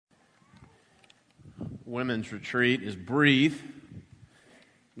Women's retreat is breathe.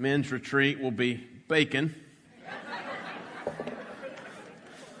 Men's retreat will be bacon.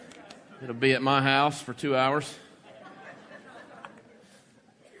 It'll be at my house for 2 hours.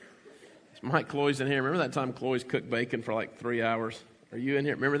 Mike Cloy's in here. Remember that time Cloy's cooked bacon for like 3 hours? Are you in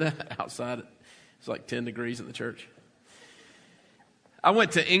here? Remember that? Outside, it's like 10 degrees in the church. I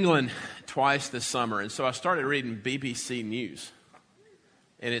went to England twice this summer, and so I started reading BBC News.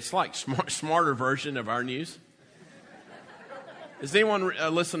 And it's like smarter version of our news. Does anyone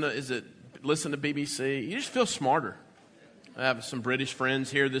listen to BBC? You just feel smarter. I have some British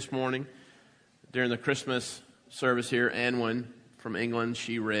friends here this morning during the Christmas service here. Anwen from England,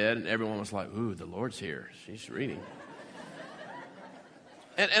 she read, and everyone was like, ooh, the Lord's here. She's reading.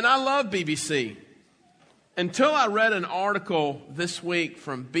 And I love BBC. Until I read an article this week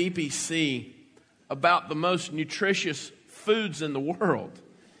from BBC about the most nutritious foods in the world.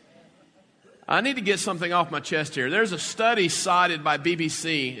 I need to get something off my chest here. There's a study cited by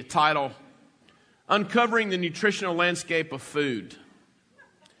BBC titled, Uncovering the Nutritional Landscape of Food.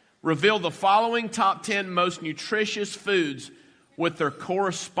 Revealed the following top 10 most nutritious foods with their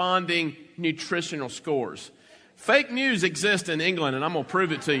corresponding nutritional scores. Fake news exists in England, and I'm going to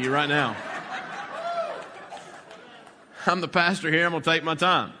prove it to you right now. I'm the pastor here. I'm going to take my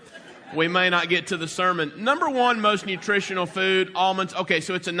time. We may not get to the sermon. Number one most nutritional food, almonds. Okay,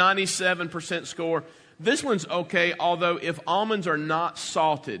 so it's a 97% score. This one's okay, although if almonds are not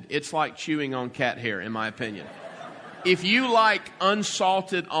salted, it's like chewing on cat hair, in my opinion. If you like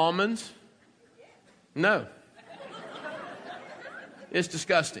unsalted almonds, no. It's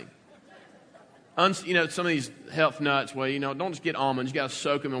disgusting. Some of these health nuts, don't just get almonds. You got to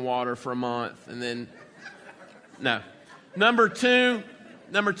soak them in water for a month, and then, no. Number two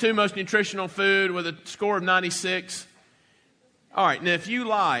most nutritional food with a score of 96. All right, now if you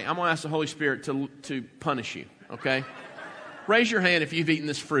lie, I'm going to ask the Holy Spirit to punish you, okay? Raise your hand if you've eaten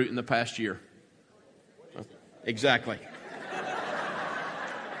this fruit in the past year. Exactly.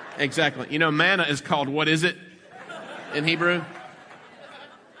 Exactly. Manna is called, what is it in Hebrew?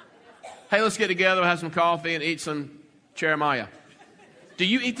 Hey, let's get together, have some coffee, and eat some cherimoya. Do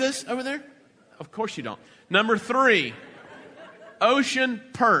you eat this over there? Of course you don't. Number 3, ocean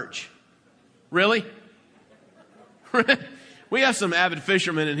perch. Really? We have some avid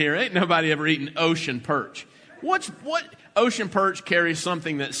fishermen in here. Ain't nobody ever eaten ocean perch. What ocean perch carries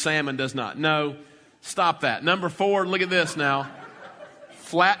something that salmon does not? No, stop that. Number 4, look at this now.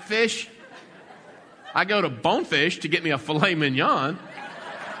 Flatfish. I go to Bonefish to get me a filet mignon.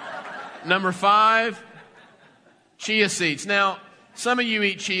 Number 5, chia seeds. Now, some of you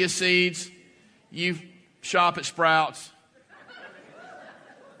eat chia seeds. You shop at Sprouts.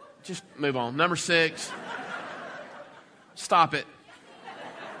 Just move on. Number 6, stop it.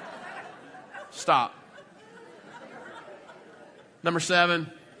 Stop. Number 7,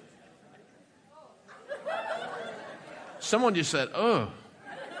 someone just said, oh.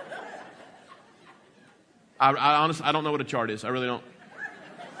 I honestly, I don't know what a chart is. I really don't.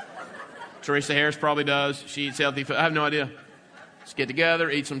 Teresa Harris probably does. She eats healthy food. I have no idea. Let's get together,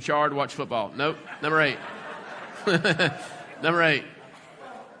 eat some chard, watch football. Nope. Number 8. Number 8.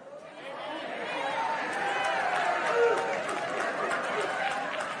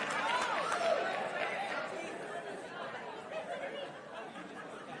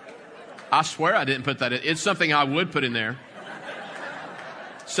 I swear I didn't put that in. It's something I would put in there.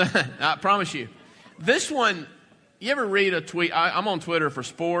 So, I promise you. This one, you ever read a tweet? I'm on Twitter for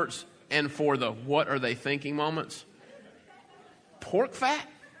sports and for the what are they thinking moments. Pork fat?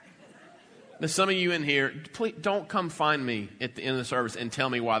 Now, some of you in here, please don't come find me at the end of the service and tell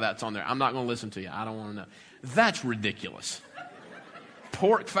me why that's on there. I'm not going to listen to you. I don't want to know. That's ridiculous.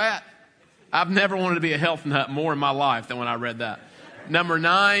 Pork fat? I've never wanted to be a health nut more in my life than when I read that. Number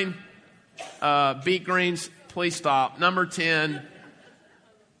 9, beet greens. Please stop. Number 10,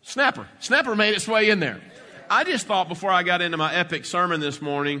 snapper. Snapper made its way in there. I just thought before I got into my epic sermon this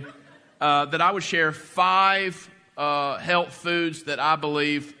morning that I would share 5 health foods that I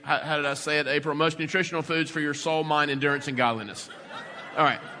believe, how did I say it, April? Most nutritional foods for your soul, mind, endurance, and godliness. All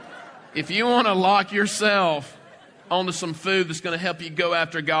right. If you want to lock yourself onto some food that's going to help you go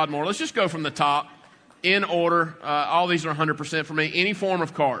after God more, let's just go from the top in order. All these are 100% for me. Any form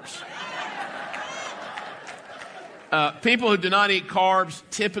of carbs. People who do not eat carbs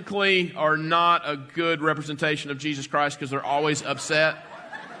typically are not a good representation of Jesus Christ because they're always upset.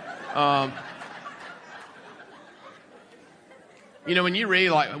 When you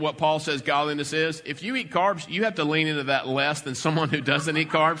read like what Paul says godliness is, if you eat carbs, you have to lean into that less than someone who doesn't eat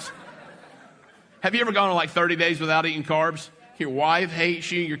carbs. Have you ever gone on like 30 days without eating carbs? Your wife hates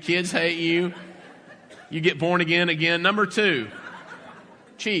you, your kids hate you. You get born again. Number 2,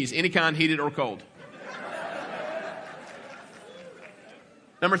 cheese, any kind, heated or cold.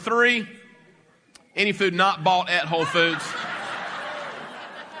 Number 3, any food not bought at Whole Foods.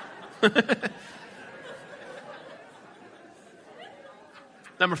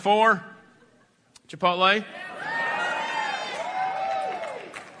 Number 4, Chipotle.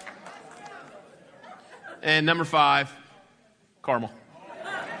 And number 5, caramel.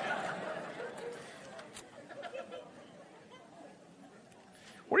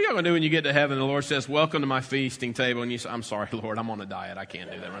 What are y'all going to do when you get to heaven and the Lord says, welcome to my feasting table? And you say, I'm sorry, Lord, I'm on a diet. I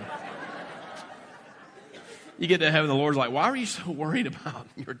can't do that right now. You get to heaven, the Lord's like, why were you so worried about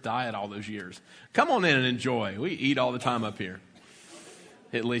your diet all those years? Come on in and enjoy. We eat all the time up here.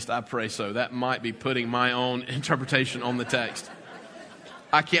 At least I pray so. That might be putting my own interpretation on the text.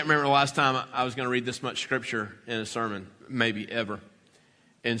 I can't remember the last time I was going to read this much scripture in a sermon, maybe ever.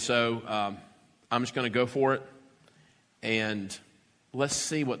 And so I'm just going to go for it. And let's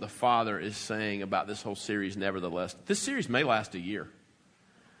see what the Father is saying about this whole series, nevertheless. This series may last a year.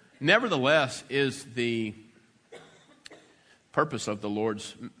 Nevertheless is the purpose of the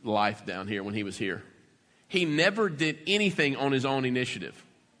Lord's life down here when he was here. He never did anything on his own initiative.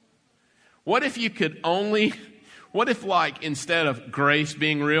 What if like instead of grace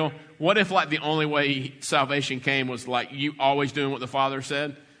being real, what if like the only way salvation came was like you always doing what the Father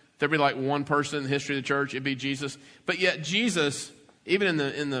said? There'd be like one person in the history of the church, it'd be Jesus. But yet Jesus, even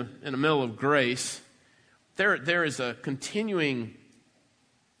in the middle of grace, there is a continuing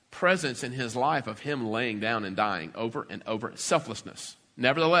presence in his life of him laying down and dying over and over. Selflessness.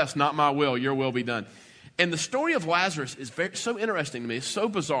 Nevertheless, not my will, your will be done. And the story of Lazarus is so interesting to me. It's so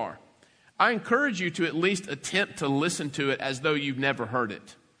bizarre. I encourage you to at least attempt to listen to it as though you've never heard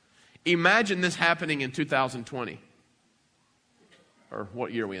it. Imagine this happening in 2020. Or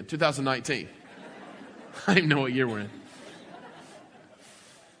what year are we in? 2019. I don't even know what year we're in.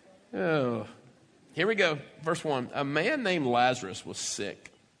 Oh, here we go. Verse 1. A man named Lazarus was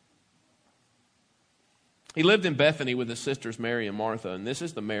sick. He lived in Bethany with his sisters Mary and Martha. And this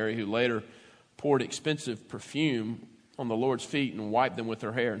is the Mary who later poured expensive perfume on the Lord's feet and wiped them with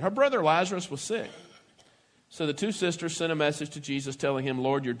her hair. And her brother Lazarus was sick. So the two sisters sent a message to Jesus telling him,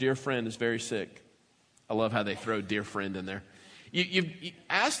 Lord, your dear friend is very sick. I love how they throw dear friend in there. You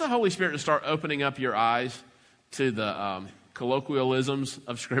ask the Holy Spirit to start opening up your eyes to the colloquialisms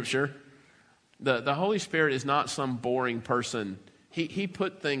of Scripture. The Holy Spirit is not some boring person. He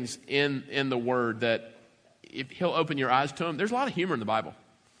put things in the Word that if he'll open your eyes to them. There's a lot of humor in the Bible.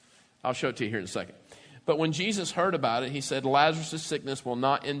 I'll show it to you here in a second. But when Jesus heard about it, he said, Lazarus' sickness will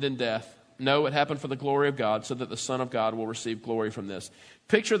not end in death. No, it happened for the glory of God, so that the Son of God will receive glory from this.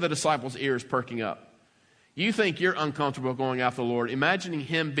 Picture the disciples' ears perking up. You think you're uncomfortable going after the Lord. Imagining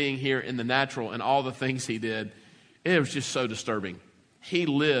him being here in the natural and all the things he did, it was just so disturbing. He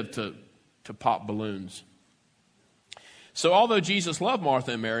lived to pop balloons. So although Jesus loved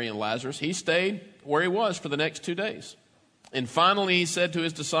Martha and Mary and Lazarus, he stayed where he was for the next 2 days. And finally he said to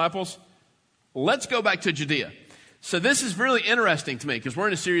his disciples, let's go back to Judea. So this is really interesting to me because we're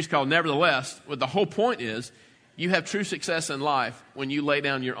in a series called Nevertheless, where the whole point is you have true success in life when you lay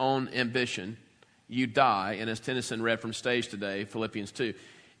down your own ambition, you die, and as Tennyson read from stage today, Philippians 2,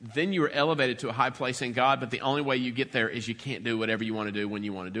 then you are elevated to a high place in God, but the only way you get there is you can't do whatever you want to do when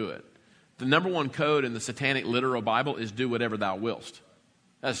you want to do it. The number one code in the satanic literal Bible is do whatever thou willst.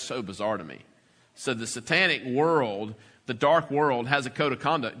 That's so bizarre to me. So the satanic world, the dark world, has a code of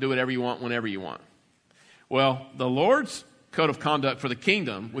conduct. Do whatever you want, whenever you want. Well, the Lord's code of conduct for the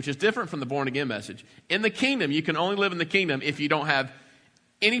kingdom, which is different from the born-again message. In the kingdom, you can only live in the kingdom if you don't have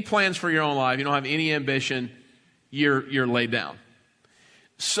any plans for your own life, you don't have any ambition, you're laid down.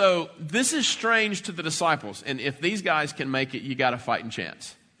 So this is strange to the disciples. And if these guys can make it, you got a fighting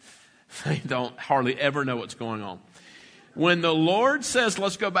chance. They don't hardly ever know what's going on. When the Lord says,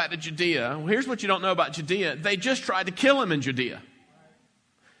 let's go back to Judea, well, here's what you don't know about Judea. They just tried to kill him in Judea.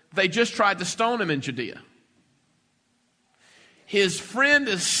 They just tried to stone him in Judea. His friend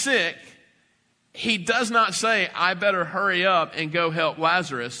is sick. He does not say, I better hurry up and go help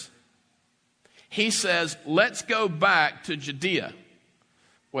Lazarus. He says, let's go back to Judea.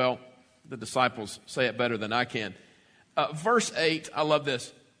 Well, the disciples say it better than I can. Verse 8, I love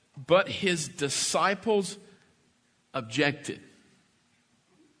this. But his disciples objected.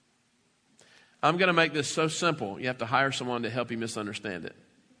 I'm going to make this so simple, you have to hire someone to help you misunderstand it.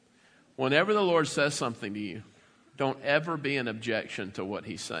 Whenever the Lord says something to you, don't ever be an objection to what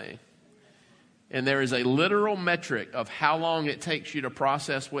he's saying. And there is a literal metric of how long it takes you to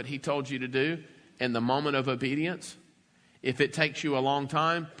process what he told you to do in the moment of obedience. If it takes you a long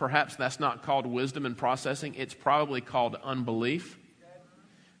time, perhaps that's not called wisdom and processing. It's probably called unbelief.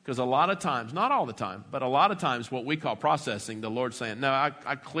 Because a lot of times, not all the time, but a lot of times what we call processing, the Lord's saying, no,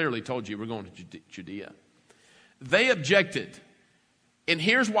 I clearly told you we're going to Judea. They objected. And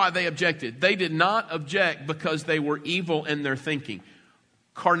here's why they objected. They did not object because they were evil in their thinking.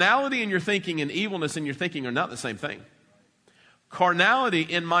 Carnality in your thinking and evilness in your thinking are not the same thing. Carnality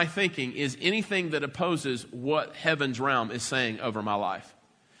in my thinking is anything that opposes what heaven's realm is saying over my life.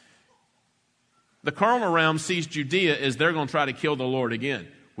 The carnal realm sees Judea as they're going to try to kill the Lord again.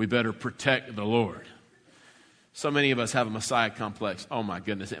 We better protect the Lord. So many of us have a Messiah complex. Oh my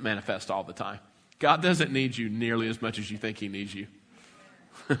goodness, it manifests all the time. God doesn't need you nearly as much as you think he needs you.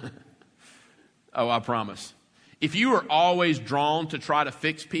 Oh, I promise. If you are always drawn to try to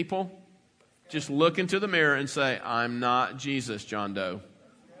fix people, just look into the mirror and say, I'm not Jesus, John Doe.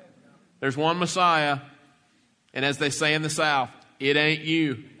 There's one Messiah, and as they say in the South, it ain't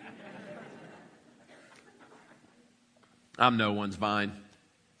you. I'm no one's vine.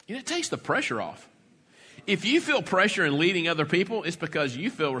 And it takes the pressure off. If you feel pressure in leading other people, it's because you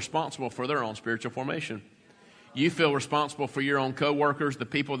feel responsible for their own spiritual formation. You feel responsible for your own coworkers, the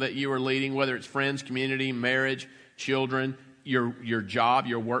people that you are leading, whether it's friends, community, marriage, children, your job,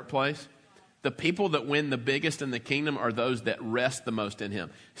 your workplace. The people that win the biggest in the kingdom are those that rest the most in him.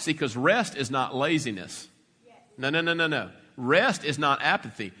 See, because rest is not laziness. No. Rest is not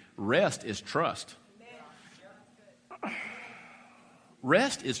apathy. Rest is trust.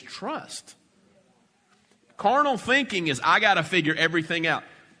 Rest is trust. Carnal thinking is, I got to figure everything out.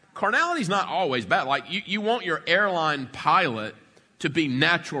 Carnality is not always bad. Like you want your airline pilot to be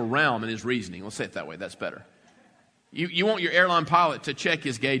natural realm in his reasoning. Let's say it that way. That's better. You want your airline pilot to check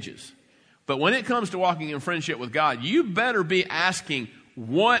his gauges. But when it comes to walking in friendship with God, you better be asking,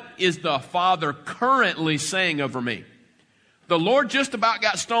 what is the Father currently saying over me? The Lord just about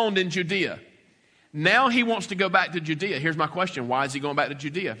got stoned in Judea. Now he wants to go back to Judea. Here's my question. Why is he going back to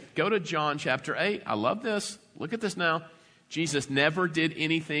Judea? Go to John chapter 8. I love this. Look at this now. Jesus never did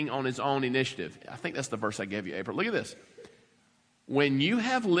anything on his own initiative. I think that's the verse I gave you, April. Look at this. When you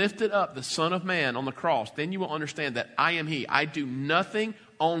have lifted up the Son of Man on the cross, then you will understand that I am he. I do nothing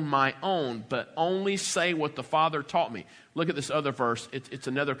on my own, but only say what the Father taught me. Look at this other verse. It's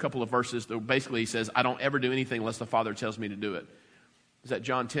another couple of verses that basically he says, I don't ever do anything unless the Father tells me to do it. Is that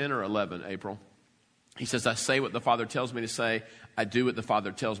John 10 or 11, April? He says, I say what the Father tells me to say. I do what the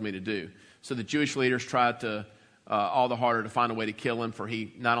Father tells me to do. So the Jewish leaders tried to all the harder to find a way to kill him, for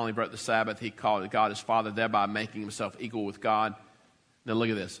he not only broke the Sabbath, he called God his Father, thereby making himself equal with God. Now look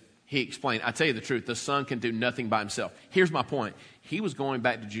at this. He explained, I tell you the truth, the Son can do nothing by himself. Here's my point. He was going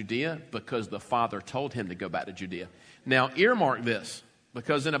back to Judea because the Father told him to go back to Judea. Now earmark this,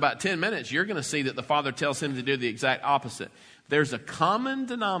 because in about 10 minutes, you're going to see that the Father tells him to do the exact opposite. There's a common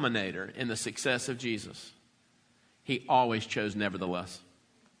denominator in the success of Jesus. He always chose nevertheless.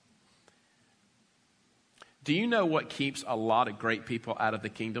 Do you know what keeps a lot of great people out of the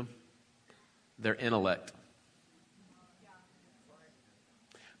kingdom? Their intellect.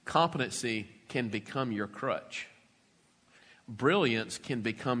 Competency can become your crutch. Brilliance can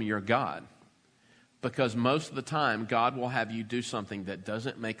become your God. Because most of the time, God will have you do something that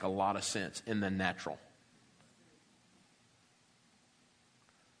doesn't make a lot of sense in the natural.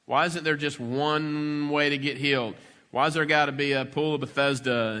 Why isn't there just one way to get healed? Why has there got to be a pool of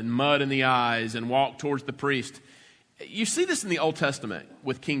Bethesda and mud in the eyes and walk towards the priest? You see this in the Old Testament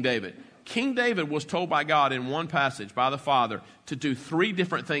with King David. King David was told by God in one passage by the Father to do 3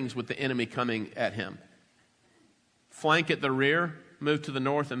 different things with the enemy coming at him. Flank at the rear, move to the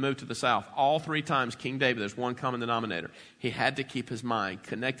north, and move to the south. All 3 times King David, there's one common denominator. He had to keep his mind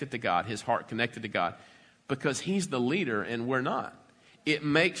connected to God, his heart connected to God, because he's the leader and we're not. It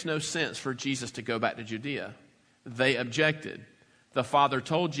makes no sense for Jesus to go back to Judea. They objected. The Father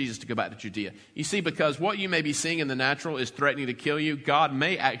told Jesus to go back to Judea. You see, because what you may be seeing in the natural is threatening to kill you, God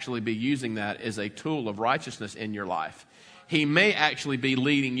may actually be using that as a tool of righteousness in your life. He may actually be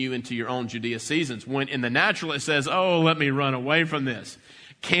leading you into your own Judea seasons, when in the natural it says, oh, let me run away from this.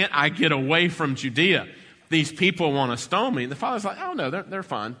 Can't I get away from Judea? These people want to stone me. And the Father's like, oh, no, they're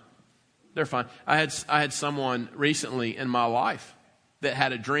fine. They're fine. I had someone recently in my life that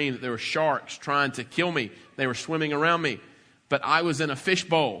had a dream that there were sharks trying to kill me. They were swimming around me. But I was in a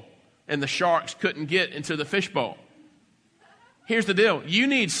fishbowl, and the sharks couldn't get into the fishbowl. Here's the deal. You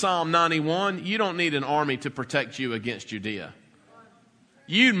need Psalm 91. You don't need an army to protect you against Judea.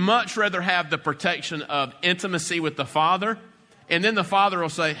 You'd much rather have the protection of intimacy with the Father, and then the Father will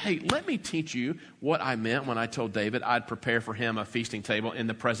say, hey, let me teach you what I meant when I told David I'd prepare for him a feasting table in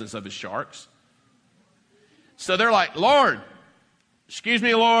the presence of his sharks. So they're like, Lord, excuse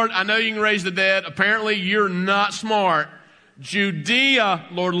me, Lord, I know you can raise the dead. Apparently you're not smart. Judea,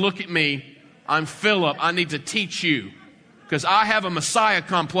 Lord, look at me. I'm Philip. I need to teach you because I have a Messiah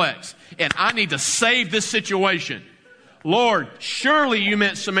complex and I need to save this situation. Lord, surely you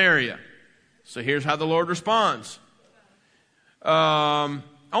meant Samaria. So here's how the Lord responds.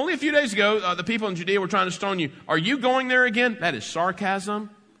 Only a few days ago, the people in Judea were trying to stone you. Are you going there again? That is sarcasm.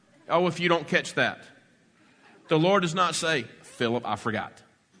 Oh, if you don't catch that. The Lord does not say, Philip, I forgot.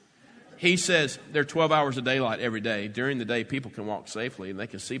 He says there are 12 hours of daylight every day. During the day, people can walk safely and they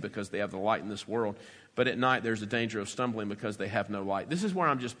can see because they have the light in this world. But at night, there's a danger of stumbling because they have no light. This is where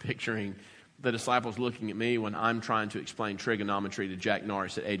I'm just picturing the disciples looking at me when I'm trying to explain trigonometry to Jack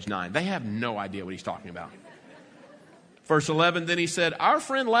Norris at age 9. They have no idea what he's talking about. Verse 11, then he said, our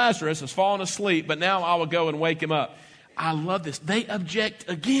friend Lazarus has fallen asleep, but now I will go and wake him up. I love this. They object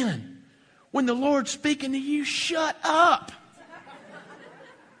again. When the Lord's speaking to you, shut up.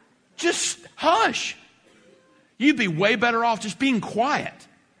 Just hush. You'd be way better off just being quiet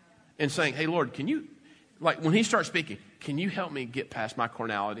and saying, hey, Lord, can you, like when he starts speaking, can you help me get past my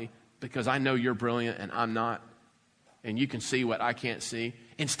carnality? Because I know you're brilliant and I'm not. And you can see what I can't see.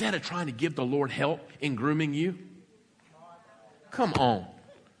 Instead of trying to give the Lord help in grooming you. Come on.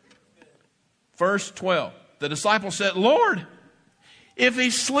 Verse 12. The disciple said, Lord, if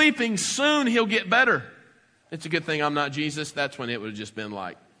he's sleeping, soon he'll get better. It's a good thing I'm not Jesus. That's when it would have just been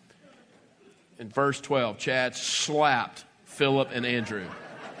like. In verse 12, Chad slapped Philip and Andrew.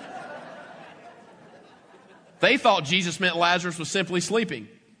 They thought Jesus meant Lazarus was simply sleeping.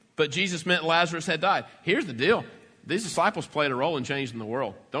 But Jesus meant Lazarus had died. Here's the deal. These disciples played a role in changing the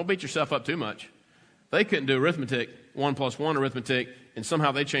world. Don't beat yourself up too much. They couldn't do arithmetic, 1 + 1 arithmetic, and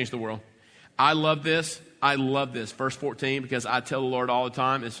somehow they changed the world. I love this. I love this. Verse 14, because I tell the Lord all the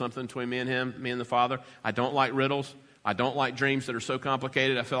time, it's something between me and him, me and the Father. I don't like riddles. I don't like dreams that are so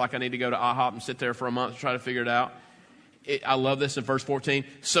complicated. I feel like I need to go to IHOP and sit there for a month to try to figure it out. I love this in verse 14.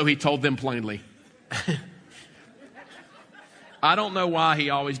 So he told them plainly. I don't know why he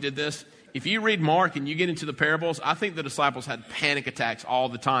always did this. If you read Mark and you get into the parables, I think the disciples had panic attacks all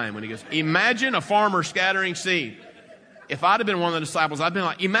the time when he goes, imagine a farmer scattering seed. If I'd have been one of the disciples, I'd been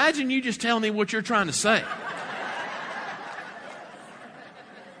like, imagine you just telling me what you're trying to say.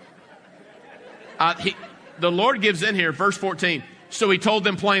 The Lord gives in here, verse 14. So he told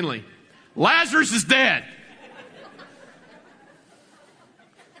them plainly, Lazarus is dead.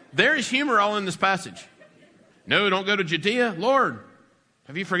 There is humor all in this passage. No, don't go to Judea. Lord,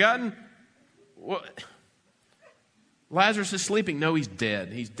 have you forgotten? What? Lazarus is sleeping. No, he's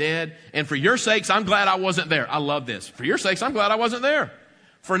dead. He's dead. And for your sakes, I'm glad I wasn't there. I love this. For your sakes, I'm glad I wasn't there.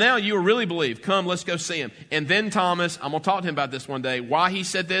 For now, you will really believe. Come, let's go see him. And then Thomas, I'm going to talk to him about this one day. Why he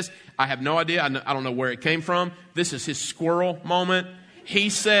said this, I have no idea. I don't know where it came from. This is his squirrel moment. He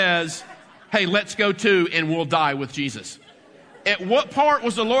says, hey, let's go too, and we'll die with Jesus. At what part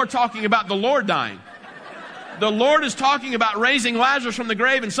was the Lord talking about the Lord dying? The Lord is talking about raising Lazarus from the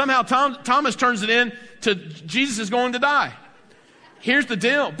grave, and somehow Thomas turns it in to Jesus is going to die. Here's the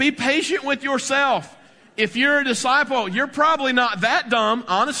deal. Be patient with yourself. If you're a disciple, you're probably not that dumb,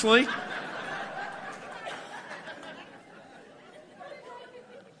 honestly.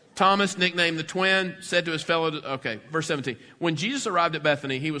 Thomas, nicknamed the twin, said to his fellow, verse 17. When Jesus arrived at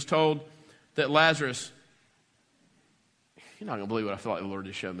Bethany, he was told that Lazarus, you're not going to believe what I feel like the Lord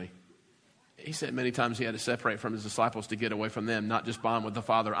just showed me. He said many times he had to separate from his disciples to get away from them, not just bond with the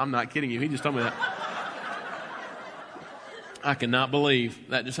Father. I'm not kidding you. He just told me that. I cannot believe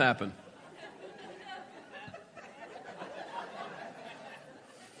that just happened.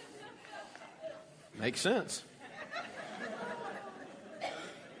 Makes sense.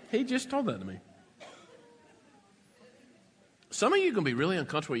 He just told that to me. Some of you are going to be really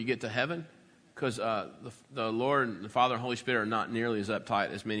uncomfortable when you get to heaven because the Lord and the Father and Holy Spirit are not nearly as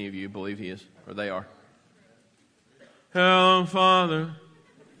uptight as many of you believe he is, or they are. Hello, Father.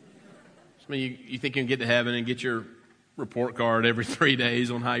 Some of you think you can get to heaven and get your report card every 3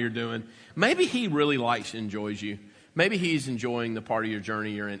 days on how you're doing. Maybe he really likes and enjoys you. Maybe he's enjoying the part of your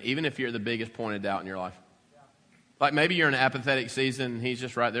journey you're in, even if you're the biggest point of doubt in your life. Like maybe you're in an apathetic season and he's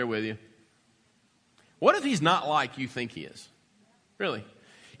just right there with you. What if he's not like you think he is? Really?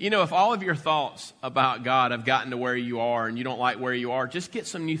 You know, if all of your thoughts about God have gotten to where you are and you don't like where you are, just get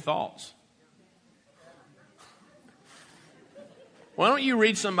some new thoughts. Why don't you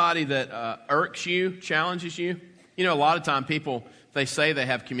read somebody that irks you, challenges you? You know, a lot of time people, they say they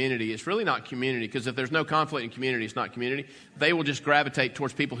have community. It's really not community, because if there's no conflict in community, it's not community. They will just gravitate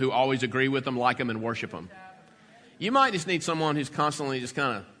towards people who always agree with them, like them, and worship them. You might just need someone who's constantly just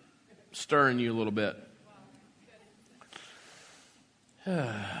kind of stirring you a little bit. Let's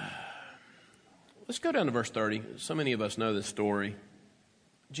go down to verse 30. So many of us know this story.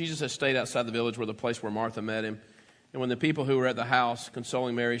 Jesus had stayed outside the village where the place where Martha met him. And when the people who were at the house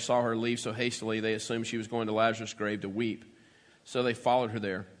consoling Mary saw her leave so hastily, they assumed she was going to Lazarus' grave to weep. So they followed her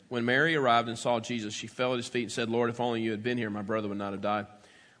there. When Mary arrived and saw Jesus, she fell at his feet and said, Lord, if only you had been here, my brother would not have died.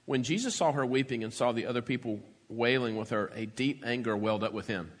 When Jesus saw her weeping and saw the other people wailing with her, a deep anger welled up with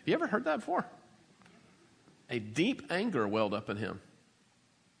him. Have you ever heard that before? A deep anger welled up in him.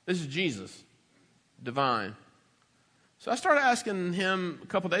 This is Jesus, divine. So I started asking him a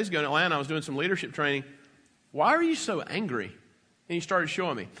couple days ago in Atlanta. I was doing some leadership training. Why are you so angry? And he started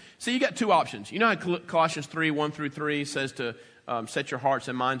showing me. See, you got two options. You know how Colossians 3, 1 through 3 says to set your hearts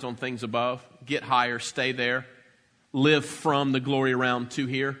and minds on things above, get higher, stay there, live from the glory realm to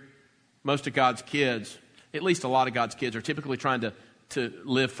here. Most of God's kids, at least a lot of God's kids, are typically trying to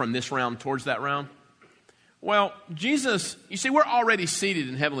live from this realm towards that realm. Well, Jesus, you see, we're already seated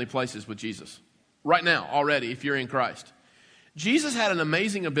in heavenly places with Jesus. Right now, already, if you're in Christ. Jesus had an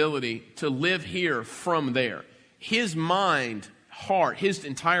amazing ability to live here from there. His mind, heart, his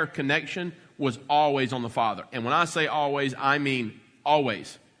entire connection was always on the Father. And when I say always, I mean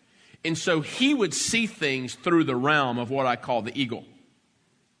always. And so he would see things through the realm of what I call the eagle.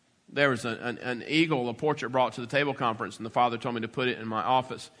 There was an eagle, a portrait brought to the table conference, and the Father told me to put it in my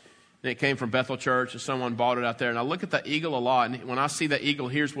office. And it came from Bethel Church, and someone bought it out there. And I look at that eagle a lot, and when I see that eagle,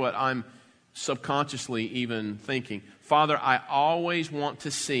 here's what I'm subconsciously even thinking. Father, I always want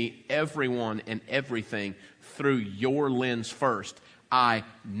to see everyone and everything through your lens first. I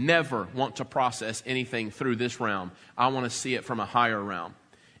never want to process anything through this realm. I want to see it from a higher realm.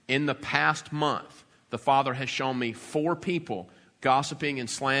 In the past month, the Father has shown me 4 people gossiping and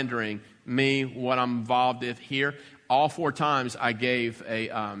slandering me, what I'm involved in here. All 4 times I gave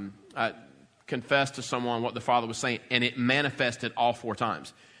I confessed to someone what the Father was saying, and it manifested all 4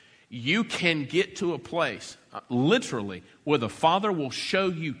 times. You can get to a place, literally, where the Father will show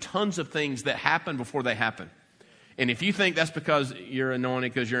you tons of things that happen before they happen. And if you think that's because you're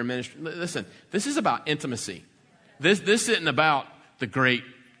anointed, because you're a minister, listen, this is about intimacy. This isn't about the great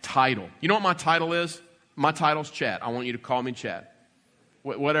title. You know what my title is? My title's Chad. I want you to call me Chad.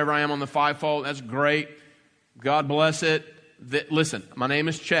 Whatever I am on the fivefold, that's great. God bless it. Listen, my name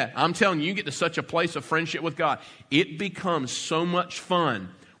is Chad. I'm telling you, you get to such a place of friendship with God. It becomes so much fun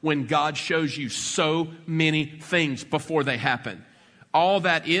when God shows you so many things before they happen. All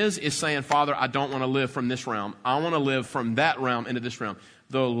that is saying, Father, I don't want to live from this realm. I want to live from that realm into this realm.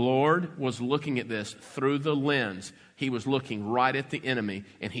 The Lord was looking at this through the lens. He was looking right at the enemy,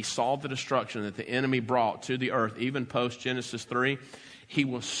 and he saw the destruction that the enemy brought to the earth, even post Genesis 3. He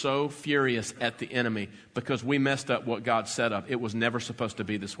was so furious at the enemy because we messed up what God set up. It was never supposed to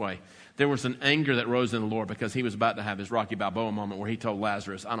be this way. There was an anger that rose in the Lord because he was about to have his Rocky Balboa moment where he told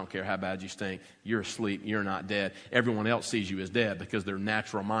Lazarus, I don't care how bad you stink. You're asleep. You're not dead. Everyone else sees you as dead because they're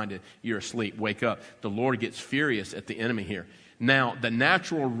natural minded. You're asleep. Wake up. The Lord gets furious at the enemy here. Now, the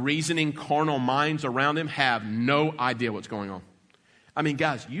natural reasoning, carnal minds around him have no idea what's going on. I mean,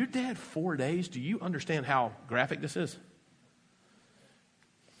 guys, you're dead 4 days. Do you understand how graphic this is?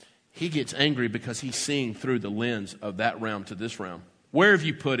 He gets angry because he's seeing through the lens of that realm to this realm. Where have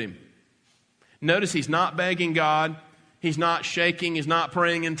you put him? Notice he's not begging God. He's not shaking. He's not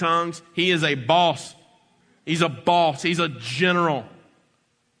praying in tongues. He is a boss. He's a boss. He's a general.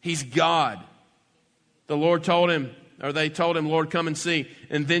 He's God. The Lord told him, or they told him, Lord, come and see.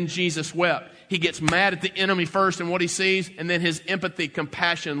 And then Jesus wept. He gets mad at the enemy first and what he sees, and then his empathy,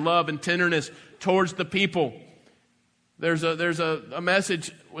 compassion, love, and tenderness towards the people. There's a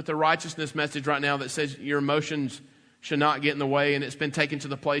message with the righteousness message right now that says your emotions should not get in the way, and it's been taken to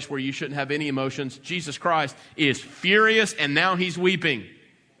the place where you shouldn't have any emotions. Jesus Christ is furious, and now he's weeping.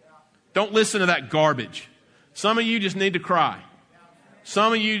 Don't listen to that garbage. Some of you just need to cry.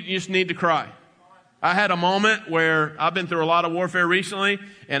 Some of you just need to cry. I had a moment where I've been through a lot of warfare recently,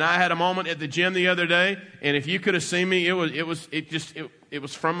 and I had a moment at the gym the other day, and if you could have seen me, it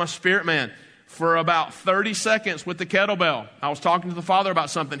was from my spirit, man. For about 30 seconds with the kettlebell, I was talking to the Father about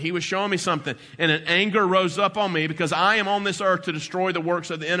something. He was showing me something, and an anger rose up on me because I am on this earth to destroy the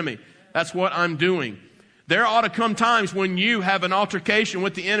works of the enemy. That's what I'm doing. There ought to come times when you have an altercation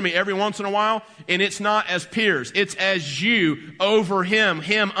with the enemy every once in a while, and it's not as peers. It's as you over him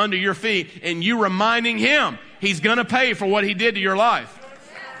under your feet, and you reminding him he's going to pay for what he did to your life.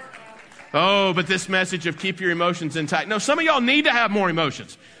 Oh, but this message of keep your emotions intact. No, some of y'all need to have more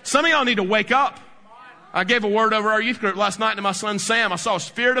emotions. Some of y'all need to wake up. I gave a word over our youth group last night to my son Sam. I saw a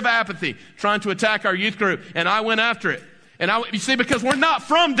spirit of apathy trying to attack our youth group, and I went after it. And you see, because we're not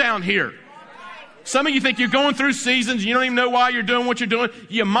from down here. Some of you think you're going through seasons. You don't even know why you're doing what you're doing.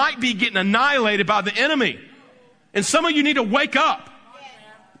 You might be getting annihilated by the enemy. And some of you need to wake up.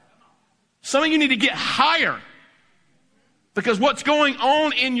 Some of you need to get higher. Because what's going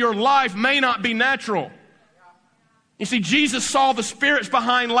on in your life may not be natural. You see, Jesus saw the spirits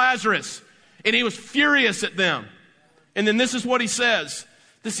behind Lazarus, and he was furious at them. And then this is what he says.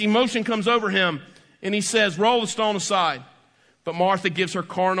 This emotion comes over him, and he says, roll the stone aside. But Martha gives her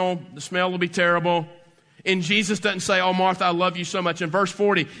carnal, the smell will be terrible. And Jesus doesn't say, oh, Martha, I love you so much. In verse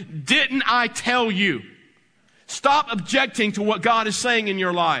 40, didn't I tell you? Stop objecting to what God is saying in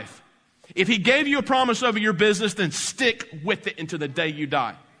your life. If he gave you a promise over your business, then stick with it until the day you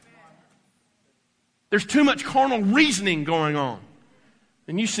die. There's too much carnal reasoning going on.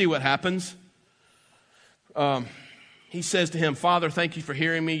 And you see what happens. He says to him, Father, thank you for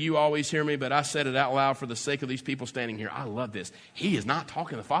hearing me. You always hear me, but I said it out loud for the sake of these people standing here. I love this. He is not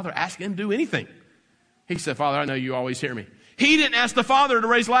talking to the Father, asking him to do anything. He said, Father, I know you always hear me. He didn't ask the Father to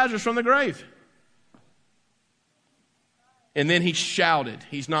raise Lazarus from the grave. And then he shouted.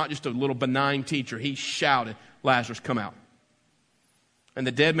 He's not just a little benign teacher. He shouted, Lazarus, come out. And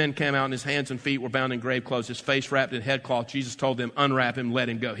the dead man came out, and his hands and feet were bound in grave clothes, his face wrapped in headcloth. Jesus told them, unwrap him, let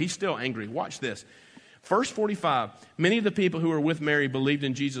him go. He's still angry. Watch this. Verse 45, many of the people who were with Mary believed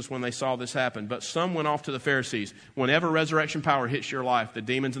in Jesus when they saw this happen, but some went off to the Pharisees. Whenever resurrection power hits your life, the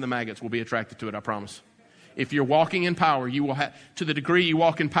demons and the maggots will be attracted to it, I promise. If you're walking in power, you will have, to the degree you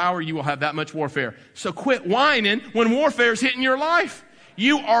walk in power, you will have that much warfare. So quit whining when warfare is hitting your life.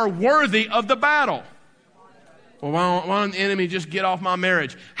 You are worthy of the battle. Well, why don't the enemy just get off my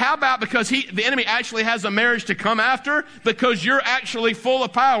marriage? How about because the enemy actually has a marriage to come after? Because you're actually full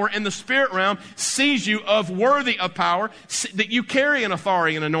of power and the spirit realm sees you of worthy of power, that you carry an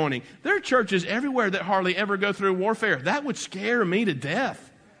authority and anointing. There are churches everywhere that hardly ever go through warfare. That would scare me to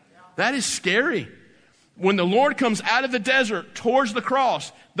death. That is scary. When the Lord comes out of the desert towards the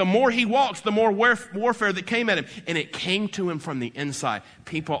cross, the more he walks, the more warfare that came at him. And it came to him from the inside.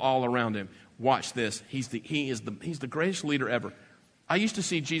 People all around him. Watch this. He's the greatest leader ever. I used to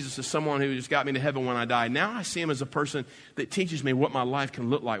see Jesus as someone who just got me to heaven when I died. Now I see him as a person that teaches me what my life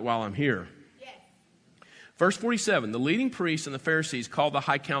can look like while I'm here. Yes. Verse 47, the leading priests and the Pharisees called the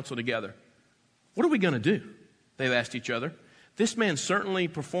high council together. What are we going to do? They've asked each other. This man certainly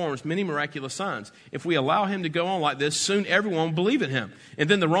performs many miraculous signs. If we allow him to go on like this, soon everyone will believe in him. And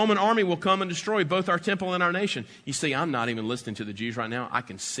then the Roman army will come and destroy both our temple and our nation. You see, I'm not even listening to the Jews right now. I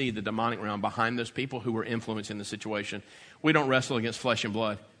can see the demonic realm behind those people who were influencing the situation. We don't wrestle against flesh and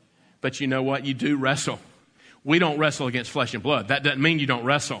blood. But you know what? You do wrestle. We don't wrestle against flesh and blood. That doesn't mean you don't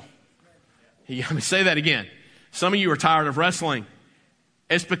wrestle. Let me say that again. Some of you are tired of wrestling.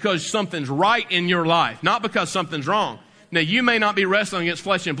 It's because something's right in your life, not because something's wrong. Now, you may not be wrestling against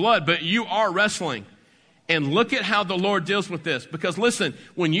flesh and blood, but you are wrestling. And look at how the Lord deals with this. Because listen,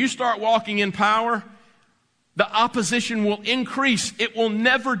 when you start walking in power, the opposition will increase. It will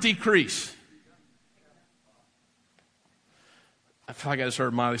never decrease. I feel like I just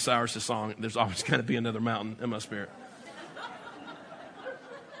heard Miley Cyrus' song, There's Always Going to Be Another Mountain in my spirit.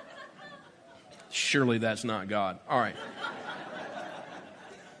 Surely that's not God. All right.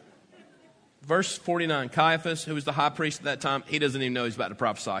 Verse 49, Caiaphas, who was the high priest at that time, he doesn't even know he's about to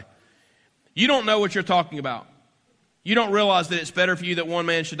prophesy. You don't know what you're talking about. You don't realize that it's better for you that one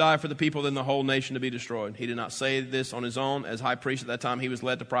man should die for the people than the whole nation to be destroyed. He did not say this on his own. As high priest at that time, he was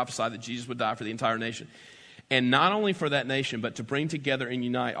led to prophesy that Jesus would die for the entire nation. And not only for that nation, but to bring together and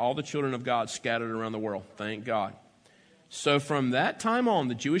unite all the children of God scattered around the world. Thank God. So from that time on,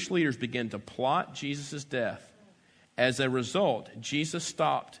 the Jewish leaders began to plot Jesus' death. As a result, Jesus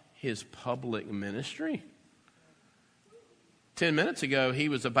stopped his public ministry. 10 minutes ago, he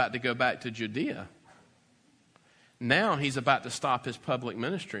was about to go back to Judea. Now he's about to stop his public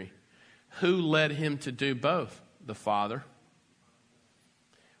ministry. Who led him to do both? The Father.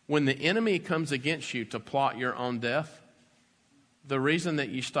 When the enemy comes against you to plot your own death, the reason that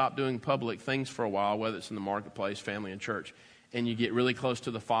you stop doing public things for a while, whether it's in the marketplace, family, and church, and you get really close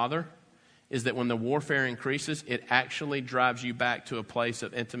to the Father, is that when the warfare increases, it actually drives you back to a place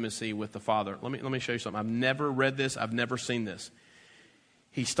of intimacy with the Father. Let me show you something. I've never read this. I've never seen this.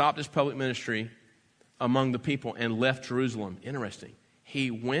 He stopped his public ministry among the people and left Jerusalem. Interesting. He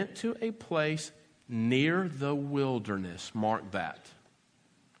went to a place near the wilderness. Mark that.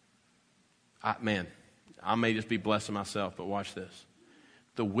 I may just be blessing myself, but watch this.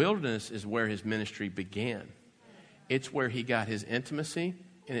 The wilderness is where his ministry began. It's where he got his intimacy.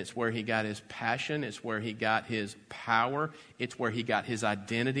 And it's where he got his passion. It's where he got his power. It's where he got his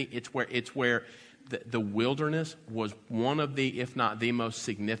identity. It's where the wilderness was one of the, if not the most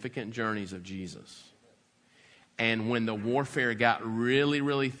significant journeys of Jesus. And when the warfare got really,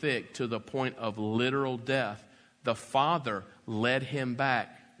 really thick to the point of literal death, the Father led him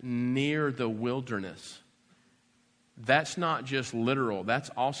back near the wilderness. That's not just literal. That's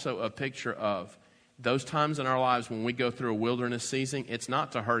also a picture of those times in our lives when we go through a wilderness season. It's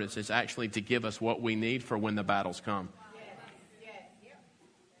not to hurt us. It's actually to give us what we need for when the battles come.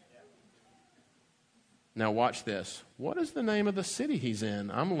 Now watch this. What is the name of the city he's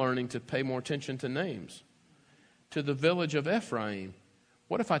in? I'm learning to pay more attention to names. To the village of Ephraim.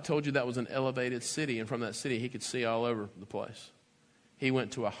 What if I told you that was an elevated city, and from that city he could see all over the place? He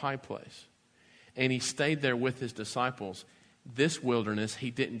went to a high place, and he stayed there with his disciples. This wilderness, he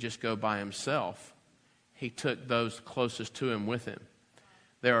didn't just go by himself. He took those closest to him with him.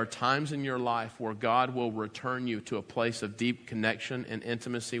 There are times in your life where God will return you to a place of deep connection and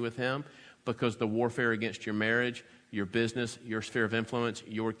intimacy with him, because the warfare against your marriage, your business, your sphere of influence,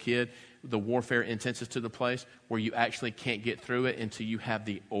 your kid, the warfare intenses to the place where you actually can't get through it until you have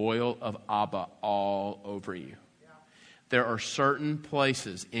the oil of Abba all over you. There are certain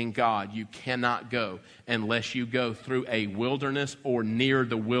places in God you cannot go unless you go through a wilderness or near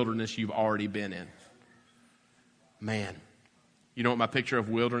the wilderness you've already been in. Man, you know what my picture of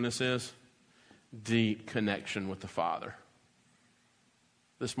wilderness is? Deep connection with the Father.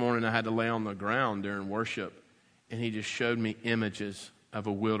 This morning I had to lay on the ground during worship, and he just showed me images of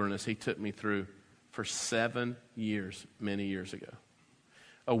a wilderness he took me through for 7 years, many years ago.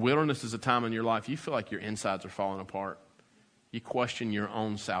 A wilderness is a time in your life you feel like your insides are falling apart. You question your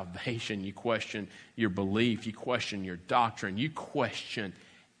own salvation. You question your belief. You question your doctrine. You question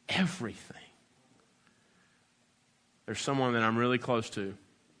everything. There's someone that I'm really close to.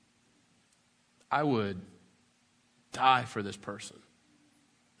 I would die for this person.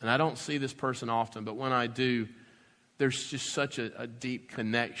 And I don't see this person often, but when I do, there's just such a deep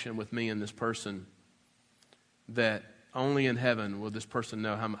connection with me and this person that only in heaven will this person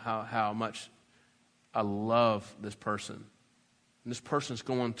know how much I love this person. And this person's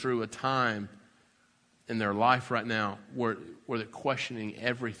going through a time in their life right now where they're questioning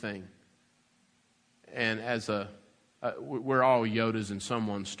everything. And we're all Yodas in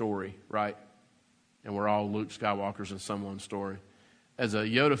someone's story, right? And we're all Luke Skywalkers in someone's story. As a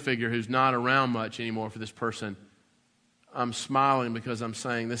Yoda figure who's not around much anymore for this person, I'm smiling because I'm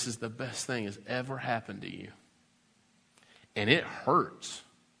saying this is the best thing that's ever happened to you. And it hurts.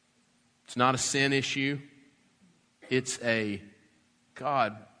 It's not a sin issue. It's a,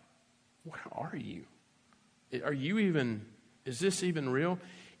 God, where are you? Is this even real?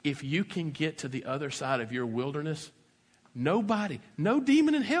 If you can get to the other side of your wilderness, no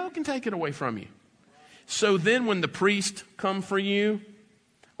demon in hell can take it away from you. So then when the priest come for you,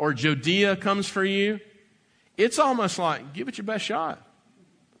 or Judea comes for you, it's almost like, give it your best shot.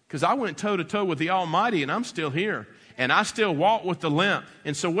 Because I went toe-to-toe with the Almighty, and I'm still here. And I still walk with the limp.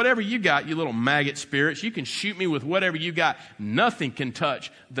 And so whatever you got, you little maggot spirits, you can shoot me with whatever you got. Nothing can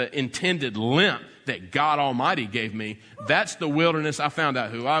touch the intended limp that God Almighty gave me. That's the wilderness. I found out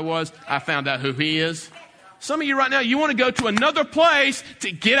who I was. I found out who He is. Some of you right now, you want to go to another place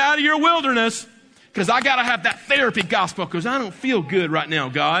to get out of your wilderness, because I got to have that therapy gospel, because I don't feel good right now,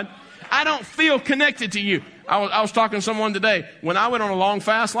 God. I don't feel connected to you. I was talking to someone today. When I went on a long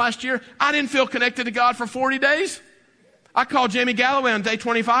fast last year, I didn't feel connected to God for 40 days. I called Jamie Galloway on day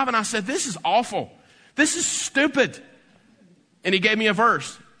 25, and I said, this is awful. This is stupid. And he gave me a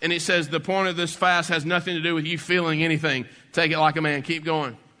verse. And it says, the point of this fast has nothing to do with you feeling anything. Take it like a man. Keep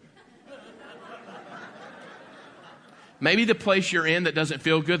going. Maybe the place you're in that doesn't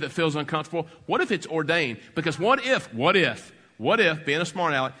feel good, that feels uncomfortable, what if it's ordained? Because what if, being a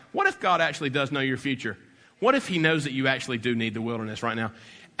smart aleck, what if God actually does know your future? What if He knows that you actually do need the wilderness right now?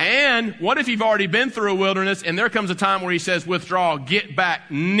 And what if you've already been through a wilderness and there comes a time where He says, withdraw, get back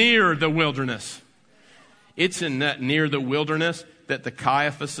near the wilderness. It's in that near the wilderness that the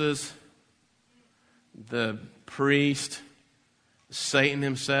Caiaphases, the priest, Satan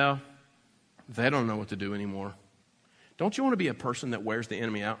himself, they don't know what to do anymore. Don't you want to be a person that wears the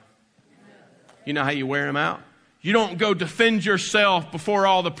enemy out? You know how you wear him out? You don't go defend yourself before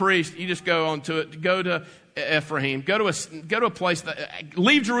all the priests. You just go on to it. Go to Ephraim. Go to a place that,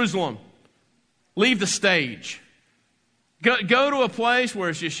 leave Jerusalem. Leave the stage. Go to a place where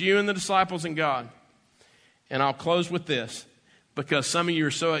it's just you and the disciples and God. And I'll close with this, because some of you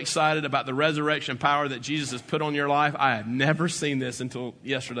are so excited about the resurrection power that Jesus has put on your life. I had never seen this until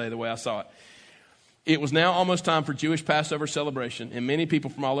yesterday, the way I saw it. It was now almost time for Jewish Passover celebration, and many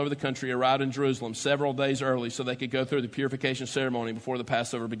people from all over the country arrived in Jerusalem several days early so they could go through the purification ceremony before the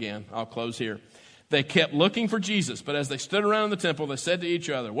Passover began. I'll close here. They kept looking for Jesus, but as they stood around in the temple, they said to each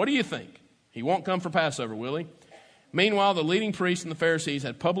other, "What do you think? He won't come for Passover, will he?" Meanwhile, the leading priests and the Pharisees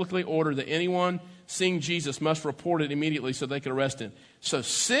had publicly ordered that anyone seeing Jesus must report it immediately so they could arrest him. So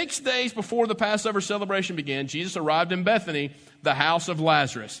 6 days before the Passover celebration began, Jesus arrived in Bethany, the house of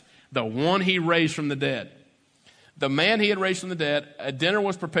Lazarus, the one he raised from the dead. The man he had raised from the dead. A dinner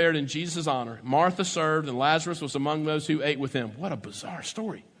was prepared in Jesus' honor. Martha served, and Lazarus was among those who ate with him. What a bizarre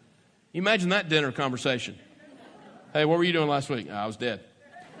story. You imagine that dinner conversation. Hey, what were you doing last week? I was dead.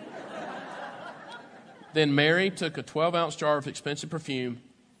 Then Mary took a 12-ounce jar of expensive perfume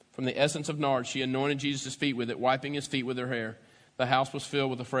from the essence of nard. She anointed Jesus' feet with it, wiping his feet with her hair. The house was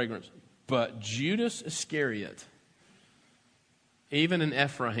filled with the fragrance. But Judas Iscariot, even in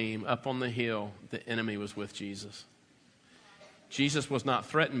Ephraim, up on the hill, the enemy was with Jesus. Jesus was not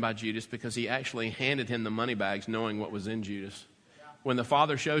threatened by Judas because he actually handed him the money bags knowing what was in Judas. When the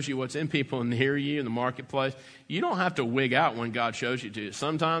Father shows you what's in people near you in the marketplace, you don't have to wig out when God shows you to.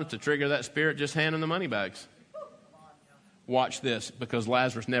 Sometimes to trigger that spirit, just hand him the money bags. Watch this, because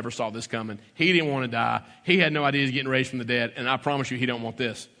Lazarus never saw this coming. He didn't want to die. He had no idea he was getting raised from the dead, and I promise you he don't want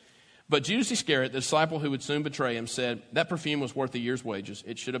this. But Judas Iscariot, the disciple who would soon betray him, said, "That perfume was worth a year's wages.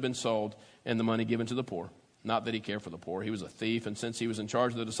 It should have been sold and the money given to the poor." Not that he cared for the poor. He was a thief, and since he was in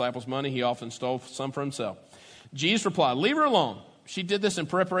charge of the disciples' money, he often stole some for himself. Jesus replied, "Leave her alone. She did this in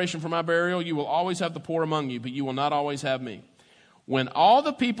preparation for my burial. You will always have the poor among you, but you will not always have me." When all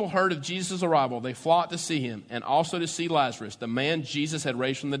the people heard of Jesus' arrival, they flocked to see him and also to see Lazarus, the man Jesus had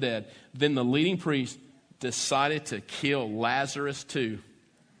raised from the dead. Then the leading priest decided to kill Lazarus too.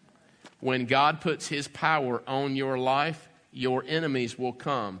 When God puts his power on your life, your enemies will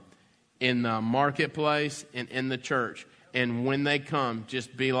come in the marketplace and in the church. And when they come,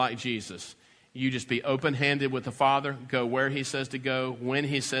 just be like Jesus. You just be open-handed with the Father. Go where he says to go, when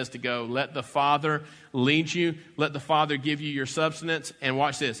he says to go. Let the Father lead you. Let the Father give you your substance. And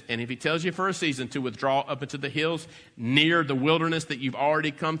watch this. And if he tells you for a season to withdraw up into the hills near the wilderness that you've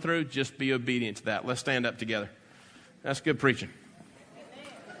already come through, just be obedient to that. Let's stand up together. That's good preaching.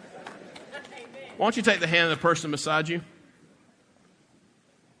 Why don't you take the hand of the person beside you?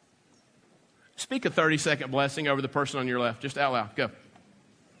 Speak a 30-second blessing over the person on your left. Just out loud. Go.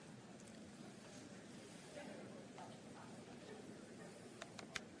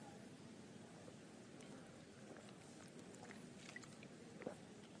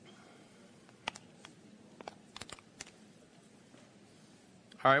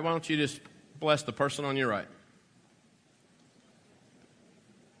 All right, why don't you just bless the person on your right?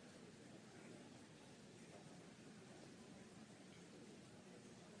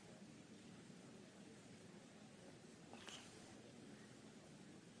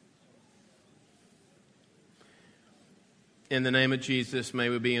 In the name of Jesus, may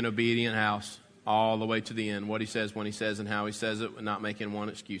we be an obedient house all the way to the end. What he says, when he says, and how he says it, and not making one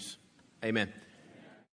excuse. Amen.